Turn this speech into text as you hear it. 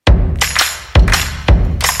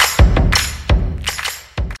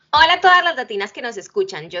Hola a todas las latinas que nos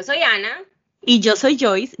escuchan, yo soy Ana. Y yo soy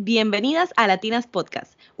Joyce, bienvenidas a Latinas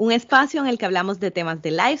Podcast, un espacio en el que hablamos de temas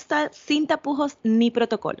de lifestyle sin tapujos ni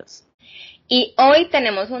protocolos. Y hoy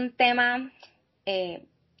tenemos un tema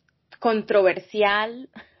controversial,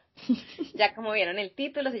 ya como vieron el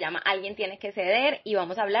título, se llama Alguien tiene que ceder y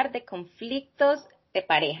vamos a hablar de conflictos de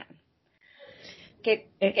pareja.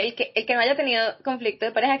 El que no haya tenido conflicto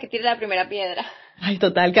de pareja, que tire la primera piedra. Ay,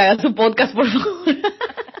 total, que haga su podcast, por favor.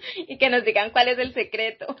 Y que nos digan cuál es el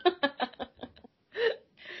secreto.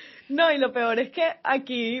 No, y lo peor es que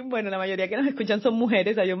aquí, bueno, la mayoría que nos escuchan son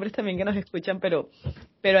mujeres, hay hombres también que nos escuchan, pero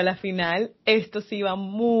a la final esto sí va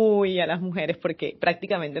muy a las mujeres porque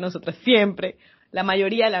prácticamente nosotras siempre, la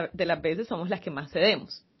mayoría de las veces somos las que más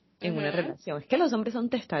cedemos en una relación. Es que los hombres son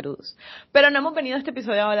testarudos. Pero no hemos venido a este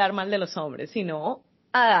episodio a hablar mal de los hombres, sino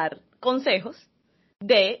a dar consejos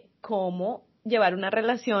de cómo llevar una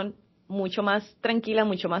relación mucho más tranquila,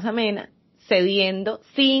 mucho más amena, cediendo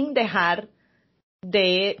sin dejar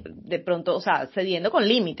de pronto, o sea, cediendo con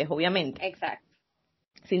límites, obviamente. Exacto.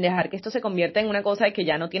 Sin dejar que esto se convierta en una cosa de que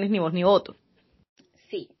ya no tienes ni voz ni voto.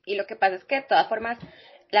 Sí, y lo que pasa es que de todas formas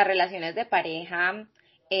las relaciones de pareja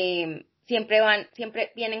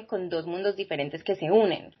siempre vienen con dos mundos diferentes que se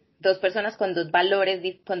unen. Dos personas con dos valores,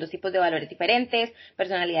 con dos tipos de valores diferentes,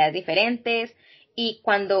 personalidades diferentes, y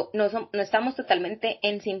cuando no estamos totalmente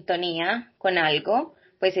en sintonía con algo,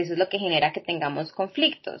 pues eso es lo que genera que tengamos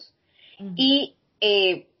conflictos. Uh-huh. Y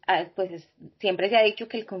pues siempre se ha dicho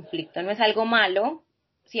que el conflicto no es algo malo,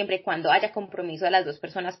 siempre y cuando haya compromiso de las dos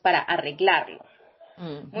personas para arreglarlo.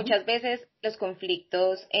 Uh-huh. Muchas veces los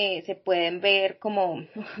conflictos se pueden ver como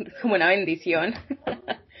una bendición,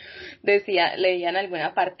 leía en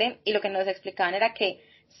alguna parte, y lo que nos explicaban era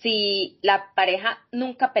que si la pareja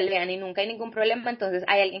nunca pelea ni nunca hay ningún problema, entonces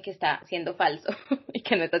hay alguien que está siendo falso y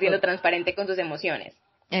que no está siendo transparente con sus emociones.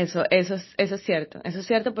 Eso es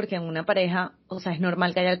cierto porque en una pareja, o sea, es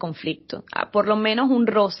normal que haya el conflicto, por lo menos un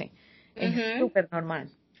roce, es súper normal,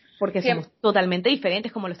 porque somos totalmente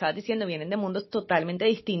diferentes, como lo estabas diciendo, vienen de mundos totalmente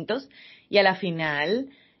distintos y a la final,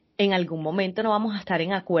 en algún momento no vamos a estar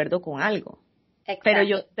en acuerdo con algo.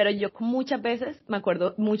 Exacto. Pero yo muchas veces me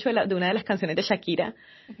acuerdo mucho de una de las canciones de Shakira,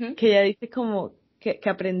 que ella dice como que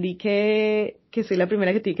aprendí que soy la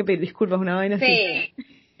primera que tiene que pedir disculpas, una vaina así.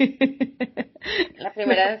 Sí. La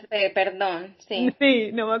primera es perdón, sí.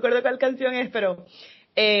 Sí, no me acuerdo cuál canción es, pero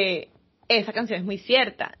esa canción es muy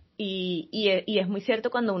cierta. Y es muy cierto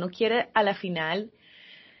cuando uno quiere a la final,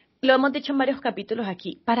 lo hemos dicho en varios capítulos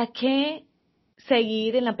aquí, ¿para qué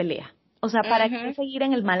seguir en la pelea? O sea, ¿para qué seguir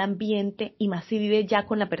en el mal ambiente? Y más si vives ya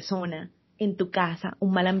con la persona en tu casa,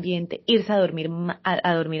 un mal ambiente, irse a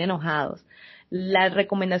dormir enojados. La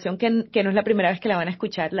recomendación que no es la primera vez que la van a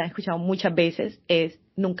escuchar, la han escuchado muchas veces, es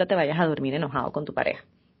nunca te vayas a dormir enojado con tu pareja.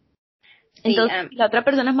 Sí, entonces, la otra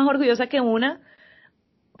persona es más orgullosa que una,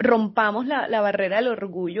 rompamos la barrera del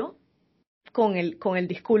orgullo con el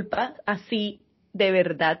disculpa, así de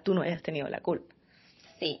verdad tú no hayas tenido la culpa.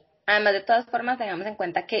 Sí. Además, de todas formas, tengamos en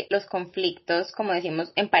cuenta que los conflictos, como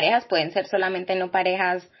decimos, en parejas pueden ser solamente no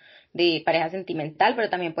pareja sentimental, pero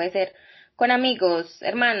también puede ser con amigos,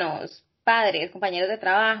 hermanos, padres, compañeros de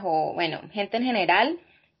trabajo, bueno, gente en general,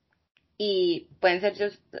 y pueden ser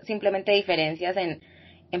simplemente diferencias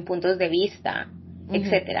en puntos de vista,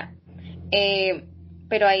 etcétera.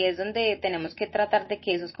 Pero ahí es donde tenemos que tratar de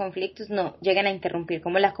que esos conflictos no lleguen a interrumpir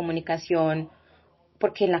como la comunicación,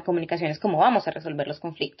 porque en la comunicación es como vamos a resolver los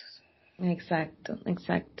conflictos. Exacto.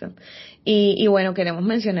 Y bueno, queremos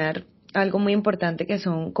mencionar algo muy importante que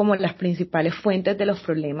son como las principales fuentes de los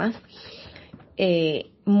problemas.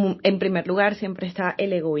 En primer lugar siempre está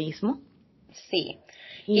el egoísmo. Sí.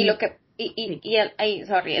 El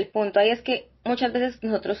punto ahí es que muchas veces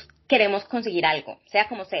nosotros queremos conseguir algo, sea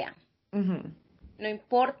como sea. Uh-huh. No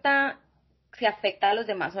importa si afecta a los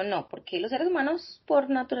demás o no, porque los seres humanos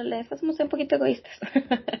por naturaleza somos un poquito egoístas.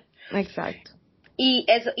 Exacto. Y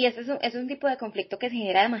ese es un tipo de conflicto que se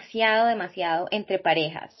genera demasiado entre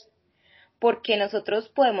parejas, porque nosotros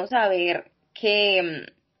podemos saber que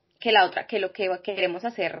lo que queremos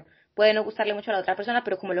hacer puede no gustarle mucho a la otra persona,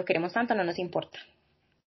 pero como lo queremos tanto no nos importa.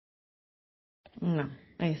 No,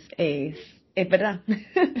 es verdad.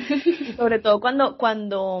 Sobre todo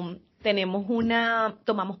cuando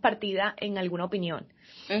tomamos partida en alguna opinión.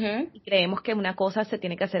 Uh-huh. Y creemos que una cosa se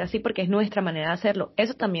tiene que hacer así porque es nuestra manera de hacerlo.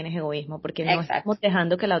 Eso también es egoísmo, porque no estamos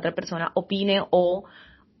dejando que la otra persona opine o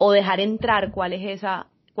dejar entrar cuál es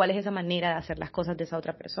esa manera de hacer las cosas de esa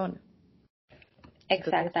otra persona.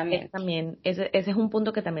 Exactamente. Entonces, ese es un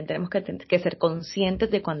punto que también tenemos que ser conscientes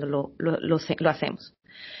de cuando lo hacemos.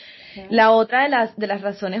 Uh-huh. La otra de las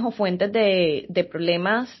razones o fuentes de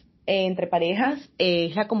problemas entre parejas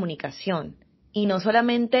es la comunicación. Y no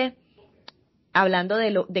solamente hablando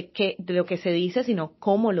de lo que se dice, sino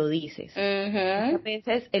cómo lo dices. Muchas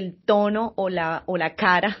veces el tono o la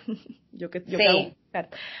cara, Sí.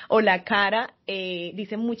 o la cara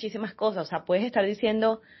dice muchísimas cosas. O sea, puedes estar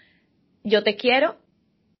diciendo yo te quiero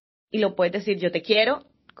y lo puedes decir yo te quiero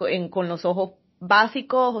con los ojos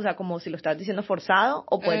básicos, o sea, como si lo estás diciendo forzado,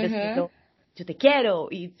 o puedes decirlo yo te quiero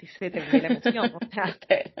y se te ve la emoción. O sea.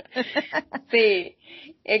 Sí,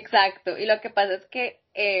 exacto. Y lo que pasa es que,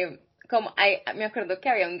 me acuerdo que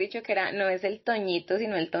había un dicho que era, no es el toñito,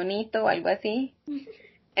 sino el tonito o algo así.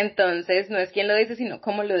 Entonces, no es quién lo dice, sino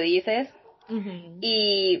cómo lo dices. Ujú.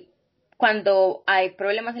 Y cuando hay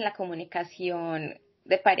problemas en la comunicación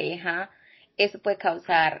de pareja, eso puede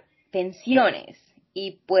causar tensiones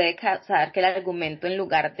y puede causar que el argumento, en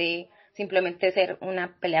lugar de simplemente ser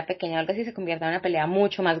una pelea pequeña o algo así, se convierta en una pelea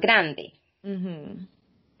mucho más grande. Ujú.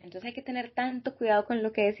 Entonces hay que tener tanto cuidado con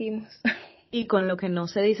lo que decimos. Y con lo que no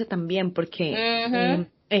se dice también, porque Ujú.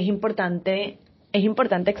 es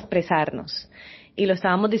importante expresarnos. Y lo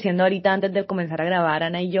estábamos diciendo ahorita antes de comenzar a grabar,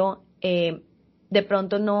 Ana y yo, de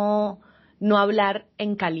pronto no hablar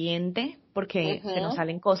en caliente, porque se nos Ujú.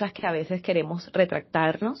 salen cosas que a veces queremos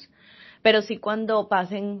retractarnos, pero sí cuando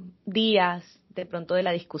pasen días de pronto de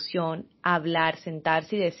la discusión, hablar,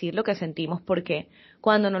 sentarse y decir lo que sentimos, porque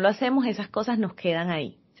cuando no lo hacemos esas cosas nos quedan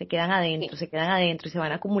ahí, Sí, se quedan adentro y se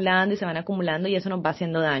van acumulando y se van acumulando y eso nos va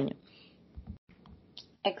haciendo daño.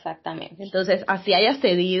 exactamente. Entonces, así hayas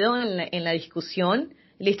cedido en la discusión,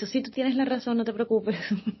 listo, sí, tú tienes la razón, no te preocupes.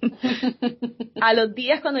 A los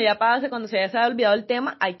días cuando ya pase, cuando se haya olvidado el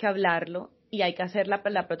tema, hay que hablarlo y hay que hacer la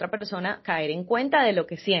otra persona caer en cuenta de lo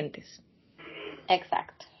que sientes.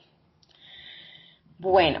 Exacto.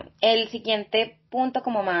 Bueno, el siguiente punto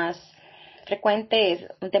como más frecuente es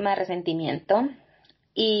un tema de resentimiento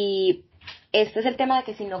y este es el tema de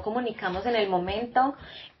que si no comunicamos en el momento,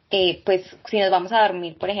 pues si nos vamos a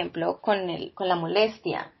dormir, por ejemplo, con la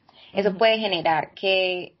molestia, eso Ujú, puede generar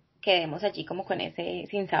que quedemos allí como con ese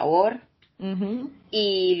sinsabor ujú.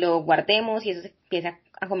 y lo guardemos y eso se empieza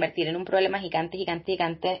a convertir en un problema gigante, gigante,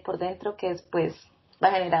 gigante por dentro que después va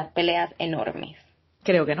a generar peleas enormes,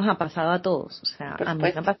 Creo que nos ha pasado a todos, o sea, por a mí me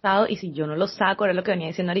ha supuesto. pasado y si yo no lo saco, era lo que venía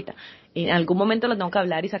diciendo ahorita, en algún momento lo tengo que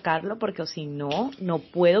hablar y sacarlo porque o si no, no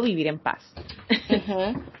puedo vivir en paz. Ujú,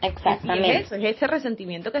 Y es exactamente. eso, es ese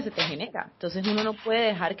resentimiento que se te genera. Entonces uno no puede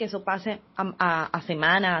dejar que eso pase a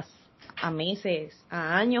semanas, a meses,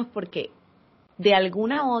 a años, porque de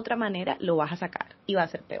alguna u otra manera lo vas a sacar y va a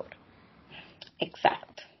ser peor.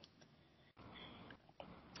 Exacto.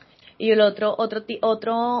 Y el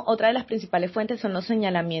otra de las principales fuentes son los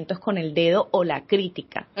señalamientos con el dedo o la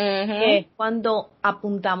crítica, que Ujú. es cuando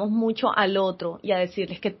apuntamos mucho al otro y a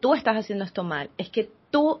decirles que tú estás haciendo esto mal, es que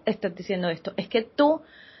tú estás diciendo esto, es que tú,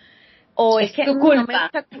 o es Es que tu no me culpa.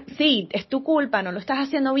 gusta, sí, es tu culpa, no lo estás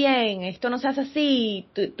haciendo bien, esto no se hace así,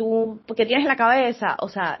 ¿qué tienes en la cabeza? O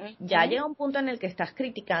sea, ya Ujú. llega un punto en el que estás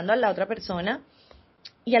criticando a la otra persona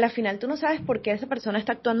y a la final tú no sabes por qué esa persona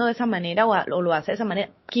está actuando de esa manera o lo hace de esa manera.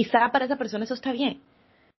 Quizá para esa persona eso está bien.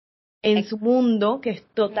 En Ex- su mundo, que es Ujú.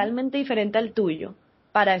 totalmente diferente al tuyo,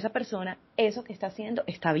 para esa persona eso que está haciendo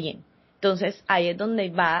está bien. Entonces ahí es donde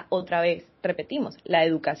va otra vez, repetimos, la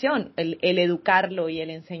educación, el educarlo y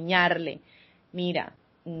el enseñarle, mira,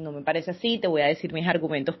 no me parece así, te voy a decir mis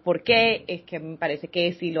argumentos por qué, es que me parece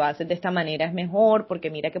que si lo haces de esta manera es mejor,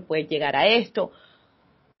 porque mira que puedes llegar a esto,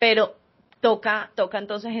 pero toca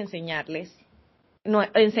entonces enseñarles, no,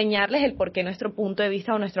 enseñarles el por qué nuestro punto de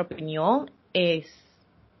vista o nuestra opinión es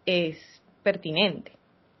pertinente.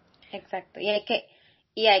 Exacto. Y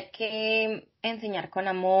hay que enseñar con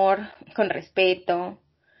amor, con respeto.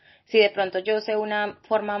 Si de pronto yo sé una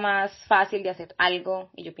forma más fácil de hacer algo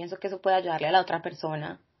y yo pienso que eso puede ayudarle a la otra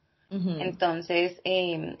persona, Ujú, entonces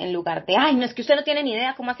en lugar de, ay, no es que usted no tiene ni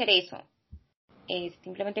idea cómo hacer eso, es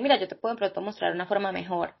simplemente, mira, yo te puedo de pronto mostrar una forma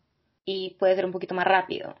mejor y puede ser un poquito más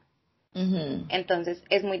rápido. ujú. Entonces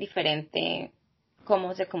es muy diferente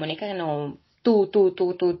cómo se comunica, que no tú,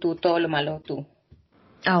 todo lo malo tú.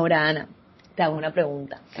 Ahora, Ana, te hago una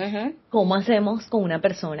pregunta. Ujú. ¿Cómo hacemos con una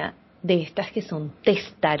persona de estas que son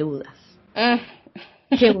testarudas?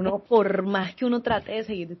 Mm. Que uno, por más que uno trate de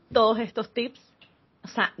seguir todos estos tips, o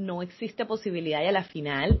sea, no existe posibilidad y a la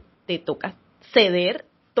final te toca ceder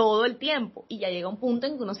todo el tiempo y ya llega un punto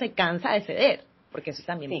en que uno se cansa de ceder, porque eso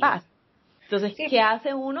también Sí, pasa. Entonces, sí, ¿qué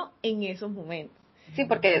hace uno en esos momentos? sí,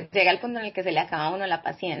 porque llega el punto en el que se le acaba a uno la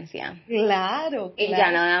paciencia Claro, y ya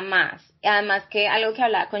claro. nada más. Y además que algo que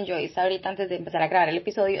hablaba con Joyce ahorita antes de empezar a grabar el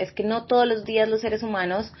episodio es que no todos los días los seres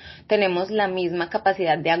humanos tenemos la misma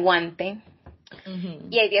capacidad de aguante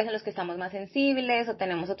Y hay días en los que estamos más sensibles o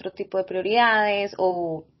tenemos otro tipo de prioridades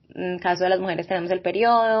o en caso de las mujeres tenemos el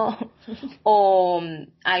periodo o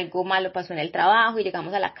algo malo pasó en el trabajo y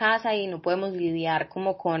llegamos a la casa y no podemos lidiar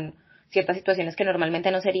como con ciertas situaciones que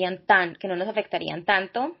normalmente no serían que no nos afectarían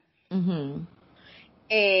tanto.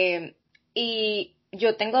 Y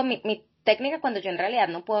yo tengo mi técnica cuando yo en realidad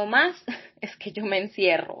no puedo más, es que yo me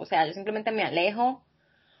encierro, o sea, yo simplemente me alejo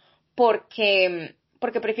porque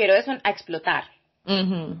prefiero eso a explotar.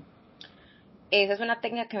 Esa es una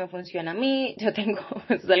técnica que me funciona a mí. Yo tengo,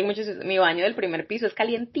 eso es algo mucho, mi baño del primer piso es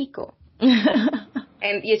calientico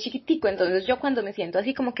y es chiquitico, entonces yo cuando me siento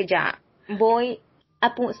así como que ya estoy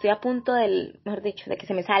a punto mejor dicho, de que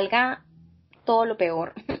se me salga todo lo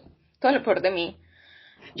peor, todo lo peor de mí.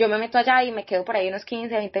 Yo me meto allá y me quedo por ahí unos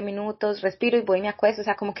 15, 20 minutos, respiro y voy y me acuesto, o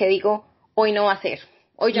sea, como que digo, hoy no va a ser,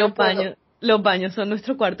 hoy yo no puedo. Los baños son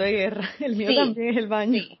nuestro cuarto de guerra, el mío también es el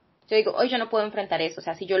baño. Sí, yo digo, hoy yo no puedo enfrentar eso, o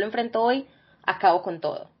sea, si yo lo enfrento hoy, acabo con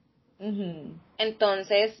todo.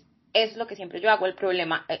 Entonces, es lo que siempre yo hago. El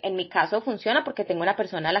problema, en mi caso funciona porque tengo una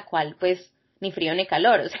persona a la cual, pues, ni frío ni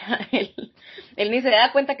calor, o sea, él ni se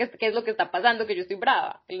da cuenta que es lo que está pasando, que yo estoy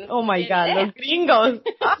brava. Oh my God, los gringos.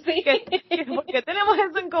 Sí. ¿Por qué tenemos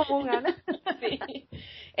eso en común, Ana? Sí.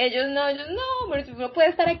 Ellos no, pero si uno puede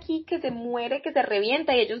estar aquí que se muere, que se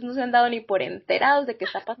revienta y ellos no se han dado ni por enterados de qué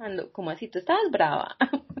está pasando. ¿Cómo así? ¿Tú estabas brava?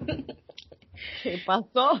 ¿Qué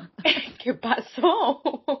pasó? ¿Qué pasó?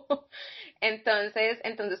 Entonces,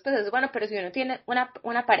 pues es bueno, pero si uno tiene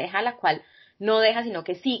una pareja a la cual no deja, sino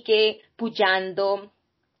que sigue pullando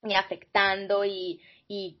y afectando y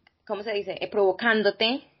 ¿cómo se dice?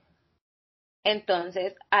 Provocándote,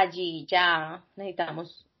 entonces allí ya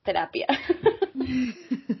necesitamos terapia.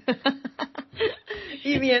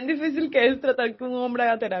 Y bien difícil que es tratar que un hombre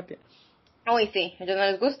haga terapia. Uy, sí, a ellos no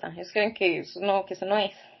les gusta, ellos creen que eso no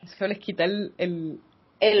es. Eso les quita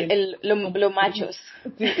lo machos.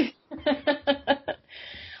 Sí.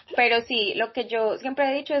 Pero sí, lo que yo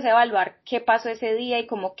siempre he dicho es evaluar qué pasó ese día y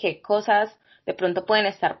como qué cosas de pronto pueden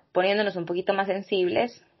estar poniéndonos un poquito más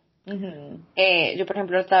sensibles. Yo, por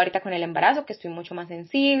ejemplo, he estado ahorita con el embarazo, que estoy mucho más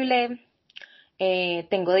sensible.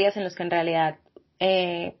 Tengo días en los que en realidad,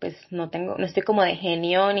 pues no estoy como de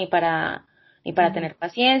genio ni para tener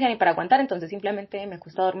paciencia, ni para aguantar, entonces simplemente me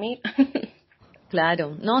cuesta dormir.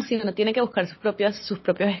 Claro, no, sí, uno tiene que buscar sus propios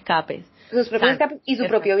escapes. Sus propios escapes y su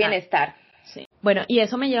propio bienestar. Sí. Bueno, y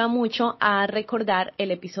eso me lleva mucho a recordar el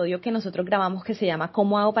episodio que nosotros grabamos que se llama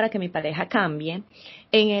 ¿Cómo hago para que mi pareja cambie?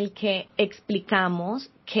 En el que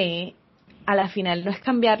explicamos que a la final no es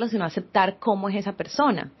cambiarlo, sino aceptar cómo es esa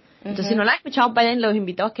persona. Entonces, si no lo han escuchado, los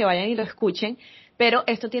invito a que vayan y lo escuchen, pero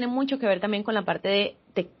esto tiene mucho que ver también con la parte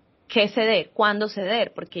de qué ceder, cuándo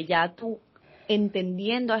ceder, porque ya tú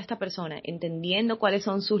entendiendo a esta persona, entendiendo cuáles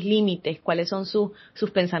son sus límites, cuáles son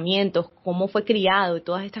sus pensamientos, cómo fue criado y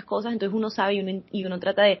todas estas cosas, entonces uno sabe y uno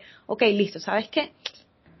trata de, okay, listo, ¿sabes qué?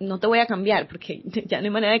 No te voy a cambiar porque ya no hay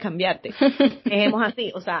manera de cambiarte. Dejemos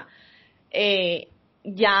así, o sea,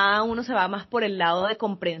 ya uno se va más por el lado de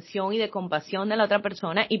comprensión y de compasión de la otra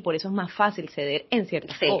persona y por eso es más fácil ceder en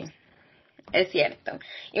ciertas cosas. Es cierto.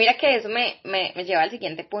 Y mira que eso me lleva al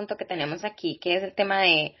siguiente punto que tenemos aquí, que es el tema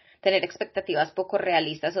de tener expectativas poco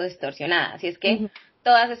realistas o distorsionadas. Y es que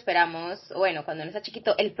todas esperamos, bueno, cuando uno está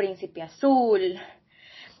chiquito, el príncipe azul,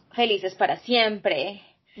 felices para siempre,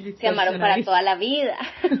 se amaron para toda la vida.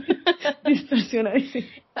 Distorsionadísimo.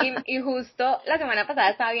 Y justo la semana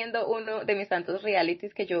pasada estaba viendo uno de mis tantos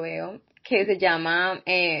realities que yo veo, que se llama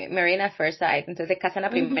Married at First Sight, entonces se casan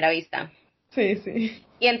a primera vista. Sí, sí.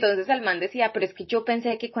 Y entonces el man decía, pero es que yo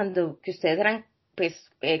pensé que que ustedes eran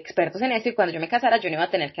pues expertos en esto y cuando yo me casara yo no iba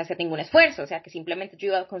a tener que hacer ningún esfuerzo, o sea que simplemente yo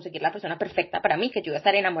iba a conseguir la persona perfecta para mí, que yo iba a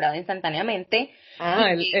estar enamorada instantáneamente.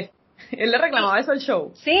 Él le reclamaba eso al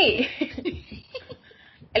show. Sí.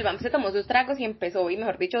 El man se tomó sus tragos y empezó, y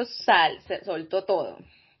mejor dicho, se soltó todo.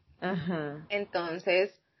 Ajá.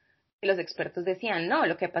 Entonces los expertos decían, no,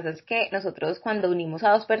 lo que pasa es que nosotros cuando unimos a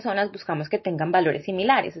dos personas buscamos que tengan valores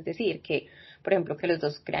similares, es decir, que, por ejemplo, que los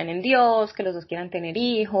dos crean en Dios, que los dos quieran tener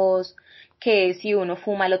hijos, que si uno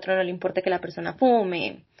fuma al otro no le importa que la persona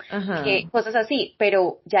fume, que cosas así,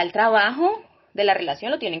 pero ya el trabajo de la relación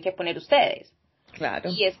lo tienen que poner ustedes. Claro.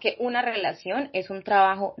 Y es que una relación es un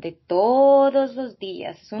trabajo de todos los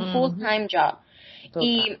días, es un full-time job. Total.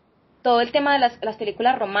 Y todo el tema de las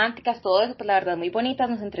películas románticas, todo eso, pues la verdad muy bonitas,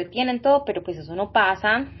 nos entretienen todo, pero pues eso no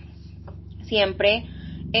pasa siempre.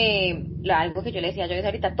 Algo que yo le decía yo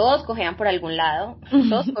ahorita, todos cogían por algún lado,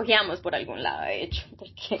 todos cogíamos por algún lado, de hecho,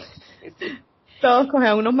 porque sí. Todos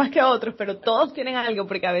cogen unos más que otros, pero todos tienen algo,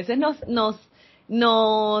 porque a veces nos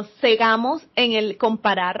nos cegamos en el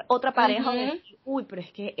comparar otra pareja o Ujú. decir, uy, pero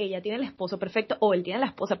es que ella tiene el esposo perfecto o él tiene la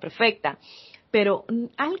esposa perfecta. Pero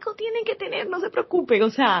algo tienen que tener, no se preocupen, o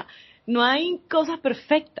sea, no hay cosas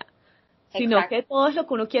perfectas, sino Exacto. que todo es lo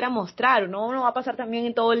que uno quiera mostrar. Uno no va a pasar también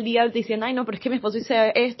en todo el día diciendo, ay, no, pero es que mi esposo hizo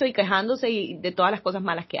esto y quejándose y de todas las cosas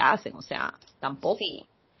malas que hacen, o sea, tampoco. Sí.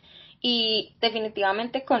 Y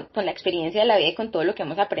definitivamente con la experiencia de la vida y con todo lo que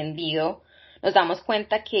hemos aprendido, nos damos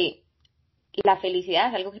cuenta que la felicidad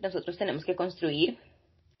es algo que nosotros tenemos que construir.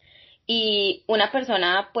 Y una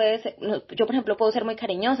persona puede ser, yo por ejemplo puedo ser muy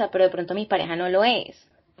cariñosa, pero de pronto mi pareja no lo es.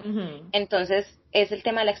 Ujú. Entonces es el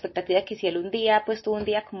tema de la expectativa que si él un día pues tuvo un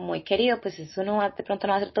día como muy querido, pues eso no va, de pronto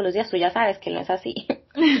no va a ser todos los días, tú ya sabes que no es así.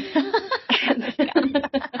 Me encanta.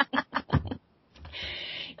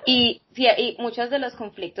 Y, sí, y muchos de los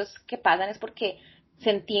conflictos que pasan es porque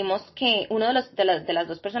sentimos que uno de las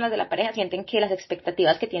dos personas de la pareja sienten que las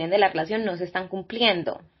expectativas que tienen de la relación no se están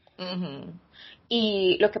cumpliendo. Ujú.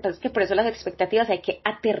 Y lo que pasa es que por eso las expectativas hay que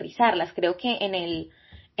aterrizarlas. Creo que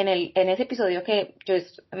en ese episodio que yo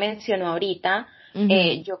menciono ahorita,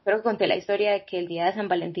 Ujú. yo creo que conté la historia de que el día de San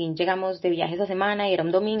Valentín llegamos de viaje esa semana y era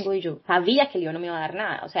un domingo y yo sabía que el lío no me iba a dar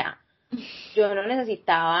nada. O sea, yo no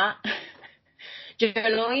necesitaba, yo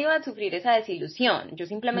no iba a sufrir esa desilusión. Yo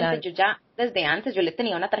simplemente, Claro, yo ya desde antes, yo le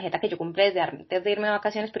tenía una tarjeta que yo compré desde antes de irme de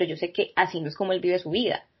vacaciones, pero yo sé que así no es como él vive su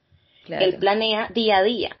vida. Él claro, planea día a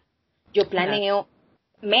día. Yo claro. planeo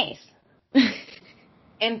mes.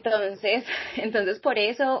 Entonces, entonces por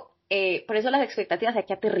eso las expectativas hay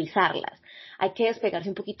que aterrizarlas. Hay que despegarse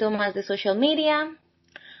un poquito más de social media.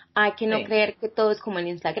 Hay que no Sí. creer que todo es como en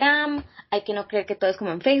Instagram, hay que no creer que todo es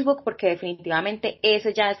como en Facebook, porque definitivamente eso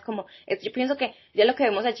ya es como, yo pienso que ya lo que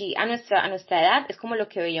vemos allí a nuestra edad es como lo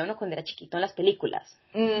que veía uno cuando era chiquito en las películas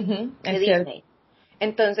Ujú, de es cierto. Disney.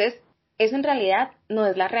 Entonces, eso en realidad no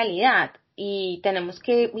es la realidad y tenemos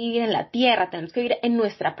que vivir en la tierra, tenemos que vivir en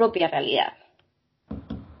nuestra propia realidad.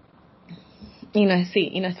 Y no es sí,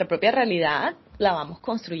 y nuestra propia realidad la vamos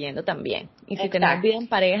construyendo también. Y si tenemos vida Exacto. en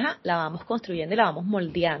pareja, la vamos construyendo y la vamos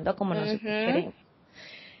moldeando a como nosotros Ujú, queremos.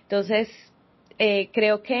 Entonces,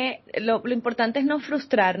 creo que lo importante es no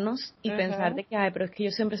frustrarnos y pensar ujú, de que, ay, pero es que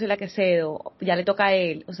yo siempre soy la que cedo, ya le toca a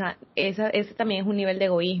él. O sea, ese también es un nivel de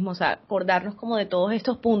egoísmo, o sea, acordarnos como de todos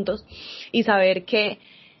estos puntos y saber que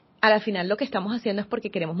a la final lo que estamos haciendo es porque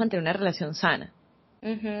queremos mantener una relación sana y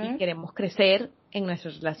ujú, queremos crecer en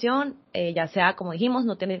nuestra relación, ya sea, como dijimos,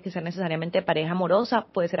 no tiene que ser necesariamente pareja amorosa,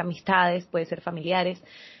 puede ser amistades, puede ser familiares.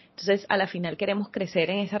 Entonces, a la final queremos crecer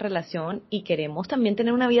en esa relación y queremos también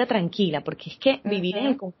tener una vida tranquila, porque es que vivir en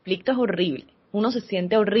el ujú. conflicto es horrible. Uno se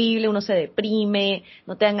siente horrible, uno se deprime,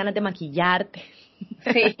 no te dan ganas de maquillarte.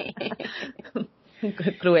 Sí.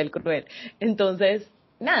 Cruel, cruel. Entonces,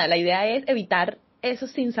 nada, la idea es evitar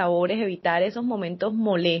esos sinsabores, evitar esos momentos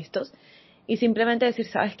molestos y simplemente decir,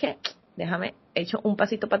 ¿sabes qué? Déjame, echo un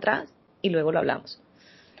pasito para atrás y luego lo hablamos.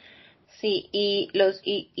 Sí, y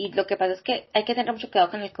lo que pasa es que hay que tener mucho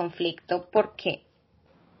cuidado con el conflicto porque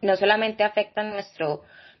no solamente afecta nuestro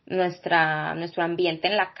ambiente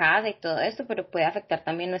en la casa y todo esto, pero puede afectar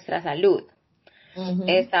también nuestra salud. Ujú,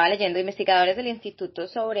 Estaba leyendo, investigadores del Instituto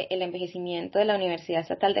sobre el Envejecimiento de la Universidad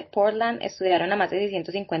Estatal de Portland estudiaron a más de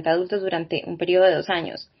 650 adultos durante un periodo de 2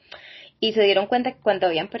 años y se dieron cuenta que cuando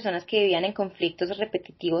habían personas que vivían en conflictos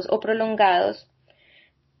repetitivos o prolongados,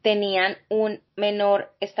 tenían un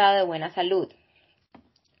menor estado de buena salud.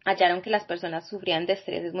 Hallaron que las personas sufrían de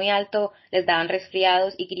estrés muy alto, les daban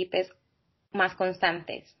resfriados y gripes más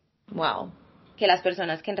constantes wow. que las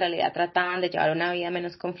personas que en realidad trataban de llevar una vida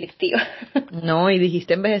menos conflictiva. No, y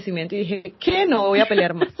dijiste envejecimiento y dije, ¿qué? No voy a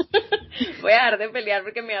pelear más. Voy a dejar de pelear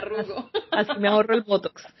porque me Así, arrugo. así me ahorro el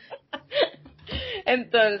Botox.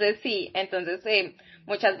 Entonces, sí, entonces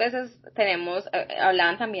muchas veces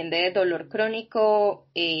hablaban también de dolor crónico,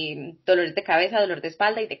 dolores de cabeza, dolor de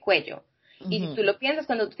espalda y de cuello. Y si tú Ujú. lo piensas,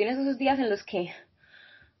 cuando tú tienes esos días en los que,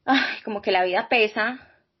 ay, como que la vida pesa,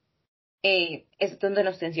 es donde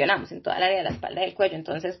nos tensionamos, en toda el área de la espalda y del cuello.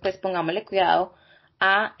 Entonces, pues pongámosle cuidado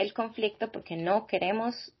a el conflicto porque no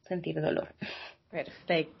queremos sentir dolor.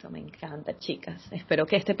 Perfecto, me encanta, chicas. Espero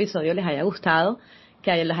que este episodio les haya gustado,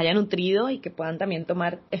 que les haya nutrido y que puedan también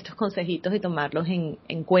tomar estos consejitos y tomarlos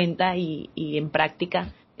en cuenta y en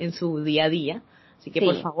práctica en su día a día. Así que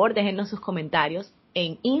por Sí, favor, déjennos sus comentarios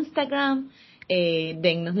en Instagram,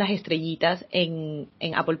 dennos las estrellitas en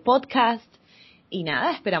Apple Podcast y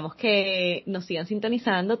nada, esperamos que nos sigan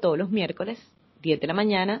sintonizando todos los miércoles, 10 de la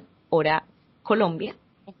mañana, hora Colombia,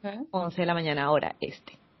 ujú. 11 de la mañana, hora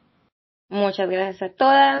este. Muchas gracias a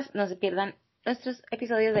todas. No se pierdan nuestros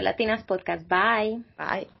episodios de Latinas Podcast. Bye.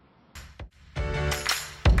 Bye.